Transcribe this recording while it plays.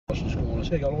Just going on.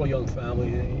 Say, got all young family.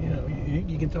 You know,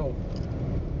 you can tell.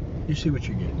 You see what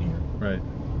you're getting here. Right.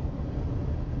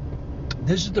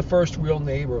 This is the first real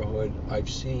neighborhood I've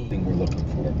seen we're looking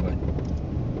for, but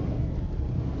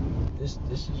this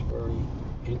is very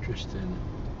interesting.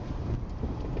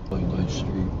 Really nice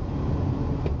street.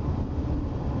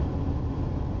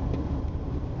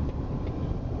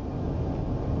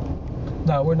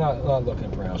 No, we're not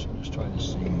looking for a house. We're just trying to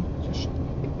see.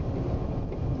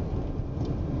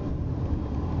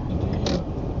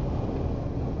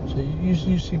 So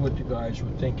you see what the guys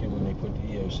were thinking when they put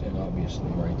the EOS in, obviously,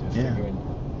 right? They're figuring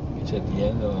it's at the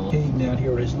end of Hayden out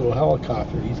here with his little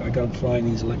helicopter. I got him flying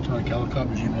these electronic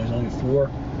helicopters, even though there's only 4.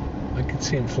 I could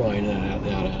see him flying out of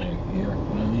here. You know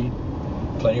what I mean?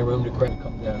 Plenty of room to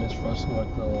come down this for us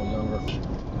like the younger.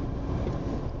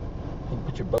 You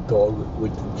put your dog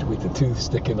with the tooth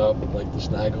sticking up, like the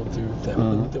snaggle tooth,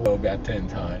 and the about 10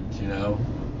 times, you know?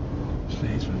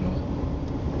 Stays with all.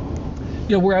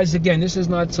 You know, whereas again, this is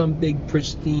not some big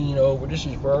pristine over. This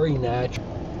is very natural.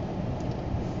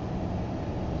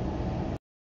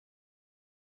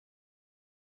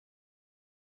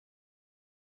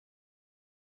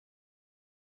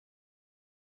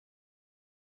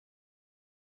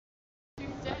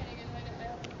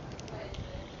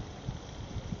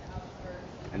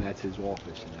 And that's his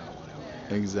office in that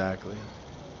one. Exactly.